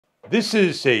This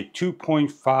is a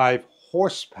 2.5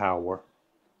 horsepower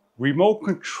remote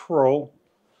control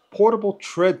portable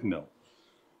treadmill,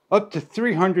 up to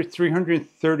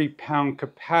 330 pound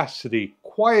capacity,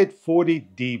 quiet 40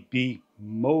 dB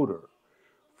motor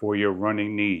for your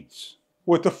running needs.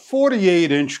 With a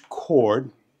 48-inch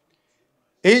cord,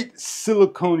 8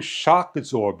 silicone shock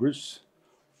absorbers,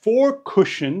 4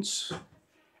 cushions,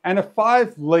 and a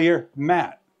 5-layer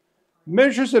mat.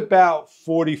 Measures about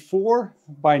 44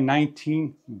 by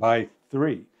 19 by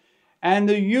 3. And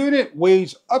the unit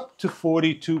weighs up to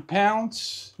 42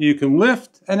 pounds. You can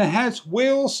lift, and it has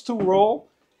wheels to roll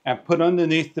and put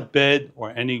underneath the bed or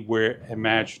anywhere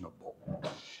imaginable.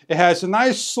 It has a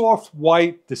nice soft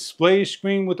white display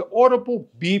screen with an audible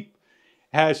beep.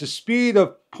 It has a speed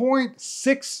of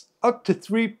 0.6 up to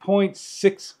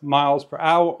 3.6 miles per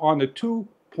hour on the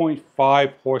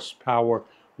 2.5 horsepower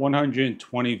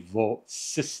 120 volt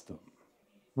system.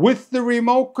 With the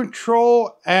remote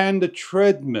control and the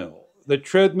treadmill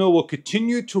will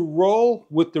continue to roll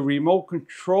with the remote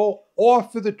control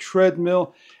off of the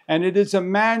treadmill, and it is a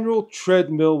manual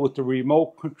treadmill with the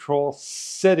remote control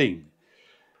setting.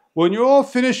 When you're all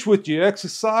finished with your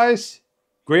exercise,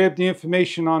 grab the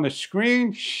information on the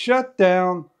screen, shut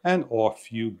down, and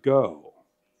off you go.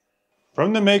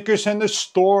 From the makers and the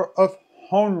store of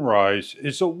Homerise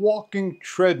is a walking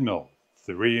treadmill,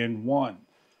 3-in-1.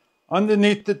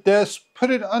 Underneath the desk, put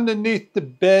it underneath the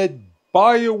bed,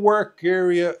 by your work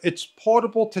area. It's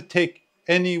portable to take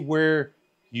anywhere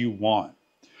you want.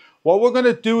 What we're going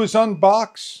to do is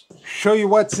unbox, show you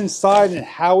what's inside and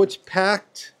how it's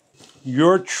packed.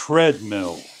 Your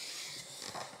treadmill.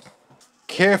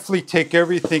 Carefully take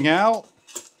everything out.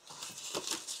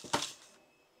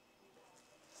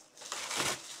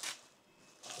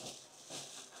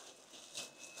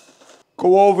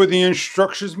 Go over the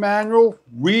instructions manual,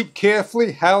 read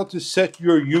carefully how to set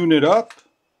your unit up.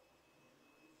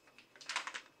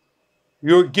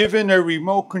 You're given a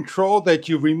remote control that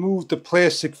you remove the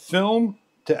plastic film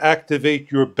to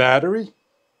activate your battery,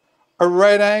 a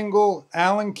right angle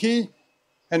Allen key,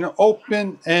 and an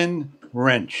open end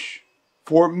wrench.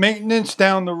 For maintenance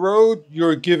down the road,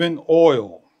 you're given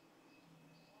oil.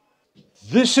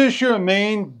 This is your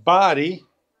main body,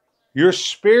 your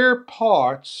spare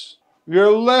parts,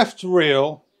 your left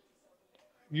rail,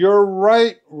 your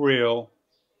right rail,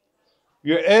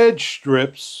 your edge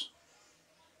strips,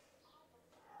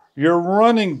 your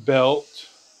running belt,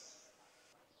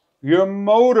 your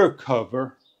motor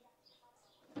cover,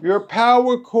 your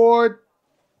power cord,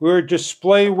 your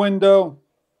display window,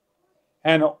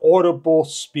 and an audible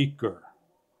speaker.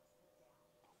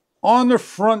 On the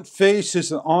front face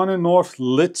is an on and off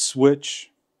lit switch.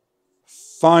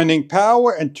 Finding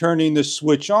power and turning the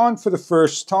switch on for the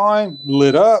first time,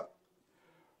 lit up.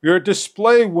 Your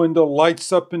display window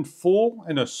lights up in full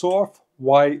in a soft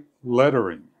white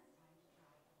lettering.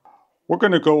 We're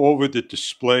going to go over the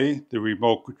display, the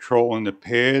remote control, and the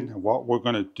pad. And what we're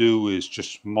going to do is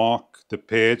just mark the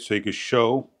pad so you can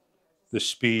show the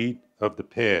speed of the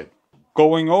pad.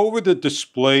 Going over the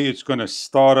display, it's going to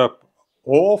start up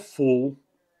all full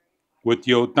with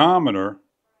the odometer.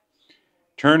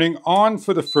 Turning on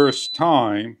for the first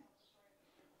time,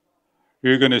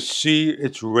 you're going to see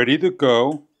it's ready to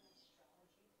go.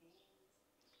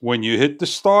 When you hit the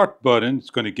start button,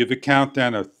 it's going to give a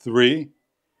countdown of 3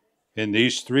 in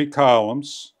these 3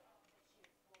 columns.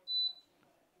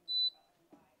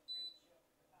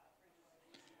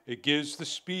 It gives the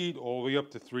speed all the way up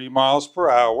to 3 miles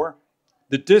per hour,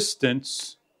 the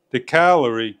distance, the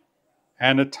calorie,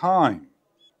 and the time.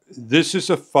 This is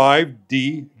a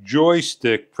 5D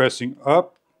joystick. Pressing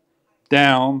up,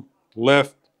 down,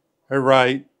 left, or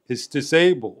right is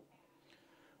disabled.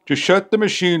 To shut the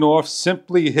machine off,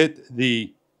 simply hit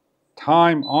the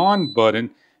time on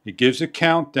button. It gives a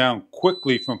countdown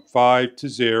quickly from 5 to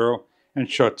 0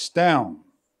 and shuts down.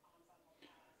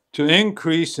 To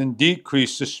increase and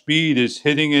decrease the speed is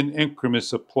hitting in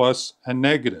increments of plus and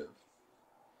negative.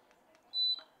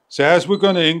 So as we're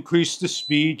going to increase the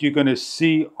speed, you're going to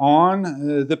see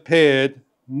on the pad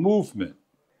movement.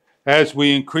 As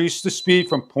we increase the speed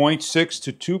from 0.6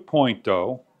 to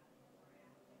 2.0,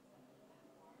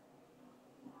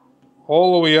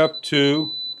 all the way up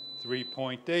to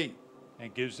 3.8,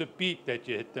 and gives a beep that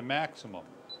you hit the maximum.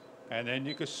 And then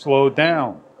you can slow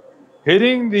down.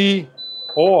 Hitting the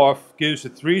off gives a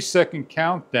 3-second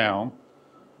countdown,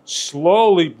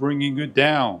 slowly bringing you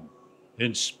down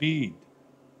in speed.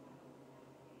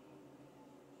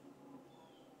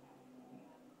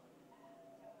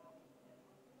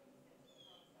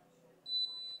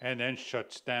 And then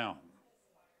shuts down.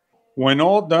 When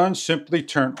all done, simply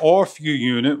turn off your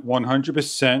unit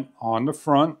 100% on the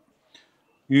front.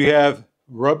 You have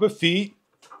rubber feet,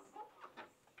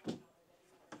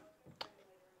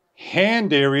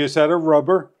 hand areas that are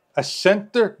rubber, a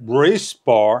center brace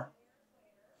bar,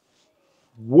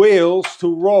 wheels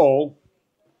to roll,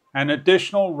 and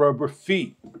additional rubber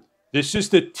feet. This is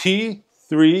the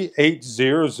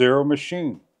T3800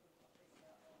 machine.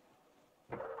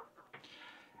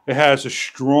 It has a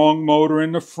strong motor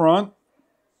in the front.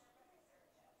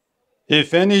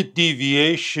 If any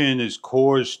deviation is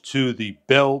caused to the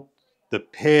belt, the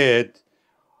pad,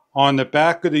 on the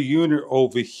back of the unit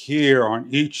over here on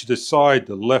each of the side,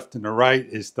 the left and the right,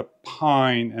 is the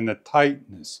pine and the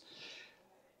tightness.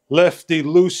 Lefty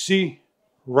loosey,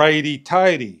 righty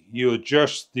tighty. You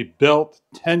adjust the belt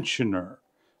tensioner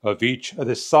of each of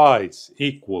the sides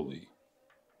equally.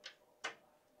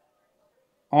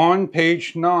 On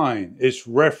page 9 is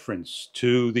reference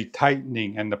to the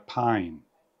tightening and the pine.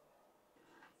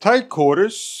 Tight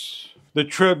quarters. The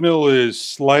treadmill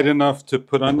is light enough to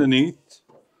put underneath,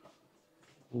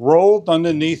 rolled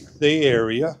underneath the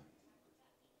area.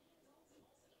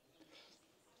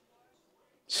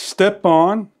 Step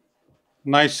on,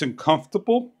 nice and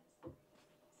comfortable.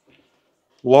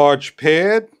 Large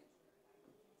pad,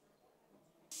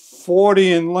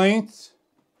 40 in length,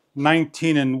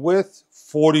 19 in width,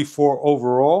 44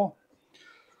 overall.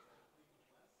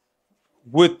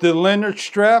 With the Leonard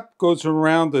strap, goes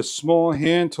around the small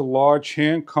hand to large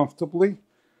hand comfortably.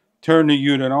 Turn the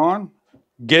unit on.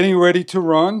 Getting ready to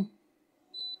run.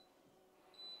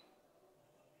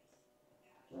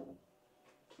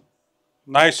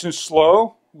 Nice and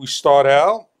slow. We start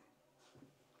out.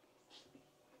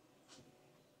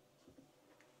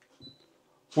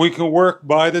 We can work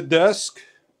by the desk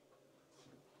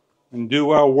and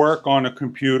do our work on a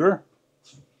computer.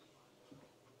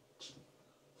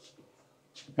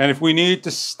 And if we need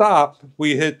to stop,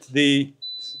 we hit the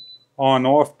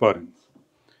on-off button.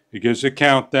 It gives a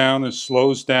countdown and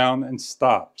slows down and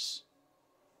stops.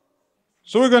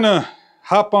 So we're going to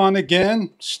hop on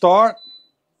again, start.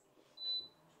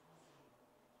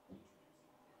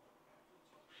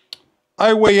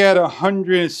 I weigh at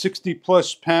 160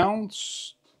 plus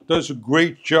pounds. Does a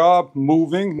great job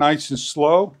moving, nice and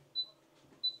slow.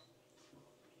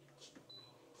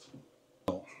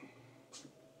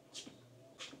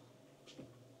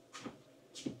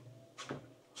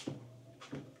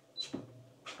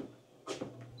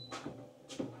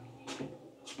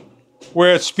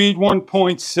 We're at speed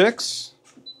 1.6,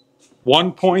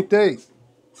 1.8.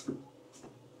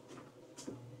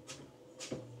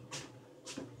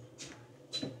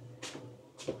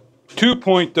 Two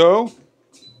point 2.2,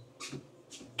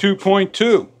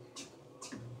 2.4,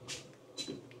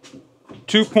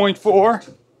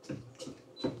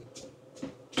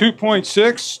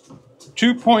 2.6,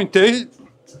 2.8,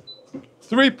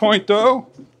 3.0,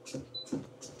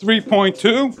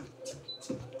 3.2,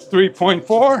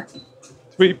 3.4,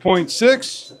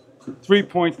 3.6,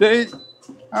 3.8.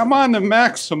 I'm on the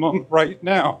maximum right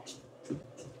now.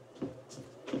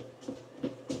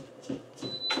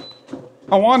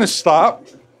 I want to stop.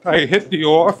 I hit the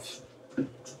off,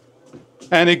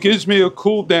 and it gives me a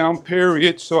cool down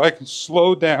period so I can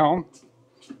slow down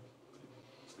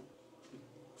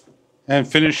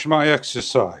and finish my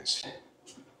exercise.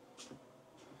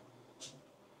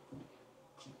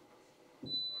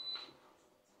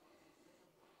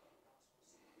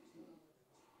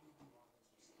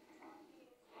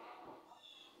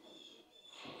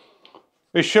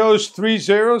 It shows 3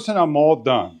 zeros and I'm all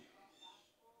done.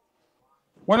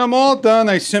 When I'm all done,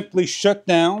 I simply shut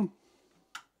down,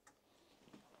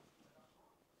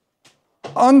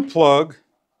 unplug,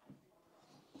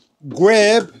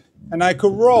 grab, and I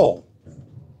could roll.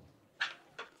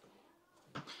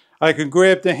 I can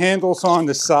grab the handles on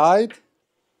the side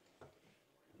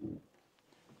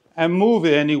and move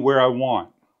it anywhere I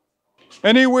want.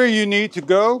 Anywhere you need to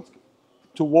go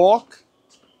to walk.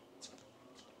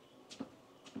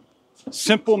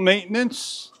 Simple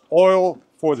maintenance, oil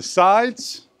for the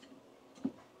sides.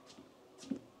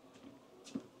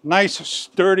 Nice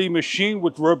sturdy machine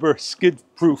with rubber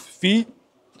skid-proof feet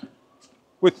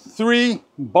with 3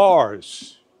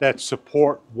 bars that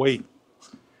support weight.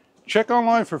 Check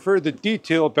online for further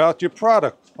detail about your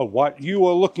product or what you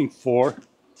are looking for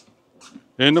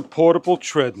in a portable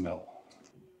treadmill.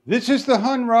 This is the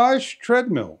Hunraj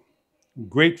treadmill.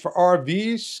 Great for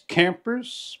RVs,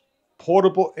 campers,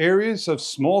 portable areas of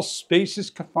small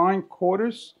spaces, confined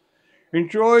quarters.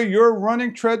 Enjoy your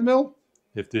running treadmill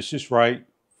if this is right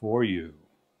for you.